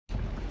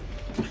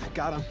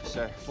Got him,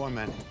 sir. 4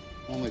 men.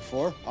 Only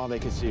 4? All they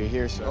can see are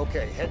here, sir.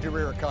 Okay, head to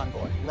rear of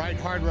convoy. Right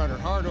hard rudder,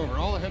 hard over.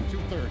 All ahead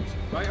 2/3.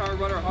 Right hard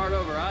rudder, hard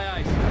over. Aye,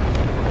 aye.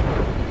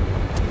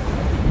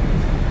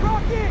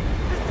 Rocket!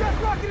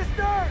 Distress rocket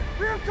astern!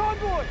 Rear of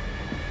convoy!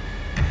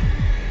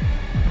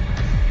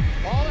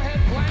 All ahead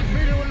flank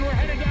meter when we're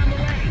headed down the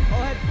lane.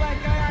 All head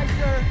flank, aye, aye,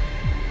 sir.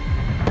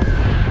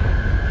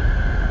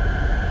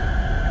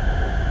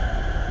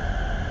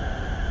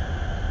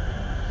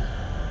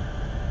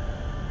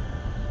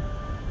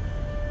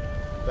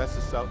 That's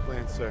the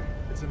Southland, sir.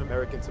 It's an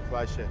American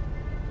supply ship.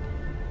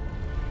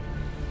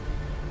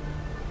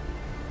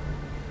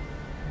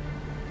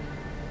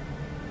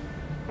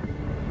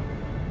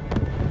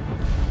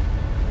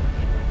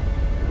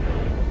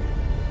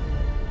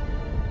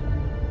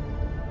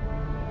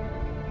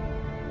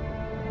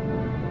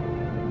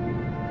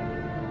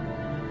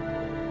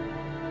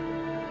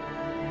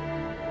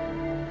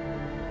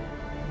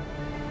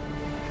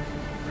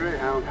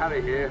 Greyhound,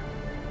 Harry here.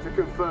 To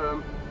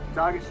confirm,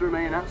 targets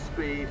remain at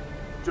speed,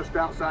 just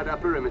outside our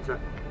perimeter.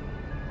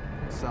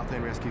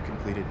 Southland rescue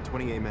completed.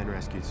 28 men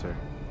rescued, sir.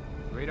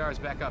 Radar's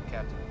back up,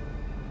 Captain.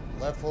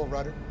 Left full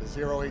rudder, the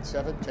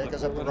 087. Take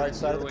us up the right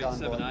side of the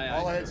convoy. 087, aye, aye,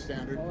 All ahead sir.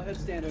 standard. All ahead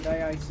standard,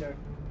 aye, aye, sir.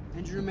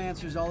 Engine room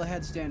answers, all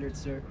ahead standard,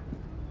 sir.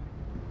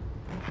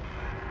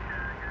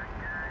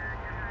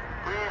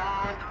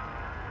 Greyhound,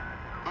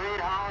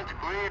 Greyhound,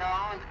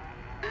 Greyhound.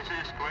 This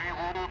is Grey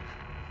Wolf.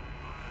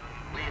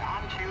 We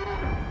hunt you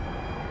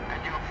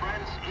and your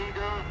friends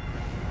Eagle,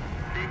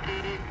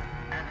 Dickie,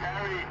 and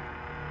Harry.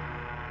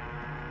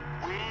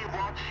 We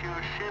watch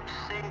your ship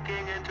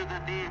sinking into the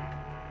deep.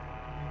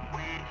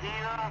 We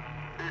hear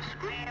the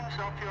screams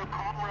of your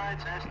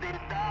comrades as they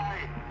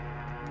die.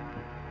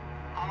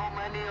 How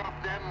many of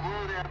them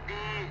will there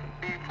be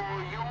before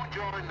you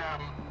join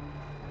them?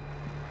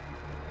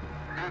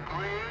 The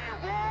Grey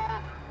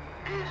Wolf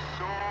is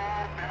so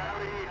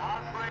very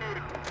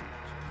hungry.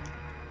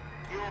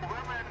 Your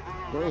women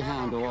will...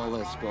 Greyhound to all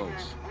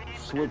escorts.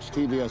 Switch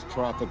TVS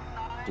traffic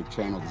to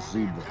channel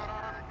Zebra.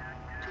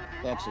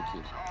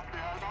 Execute.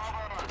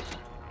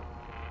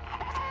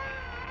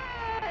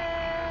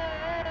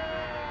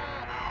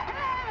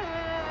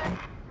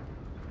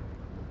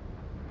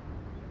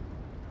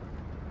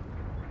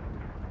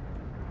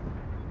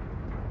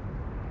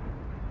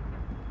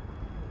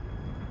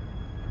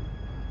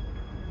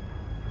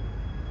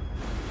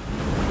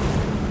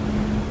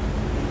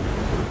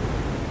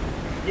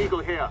 Eagle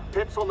here.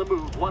 Pips on the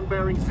move. One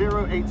bearing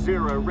 080,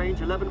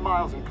 range 11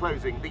 miles and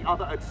closing. The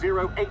other at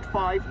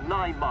 085,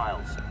 9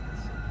 miles.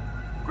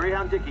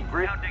 Greyhound Dickie.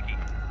 Greyhound Dickie.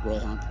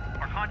 Greyhound.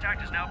 Our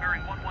contact is now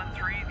bearing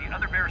 113. The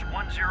other bears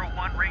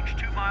 101, range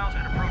 2 miles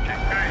and approaching.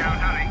 Greyhound,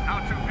 Harry.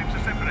 Our 2 pips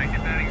are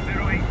separated, bearing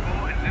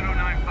 084 and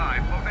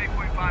 095, both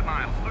 8.5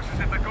 miles. Looks as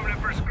if they're coming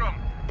in for a scrum.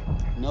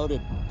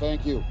 Noted.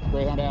 Thank you.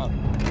 Greyhound out.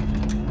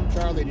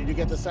 Charlie, did you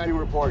get the sighting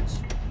reports?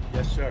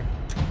 Yes, sir.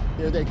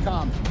 Here they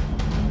come.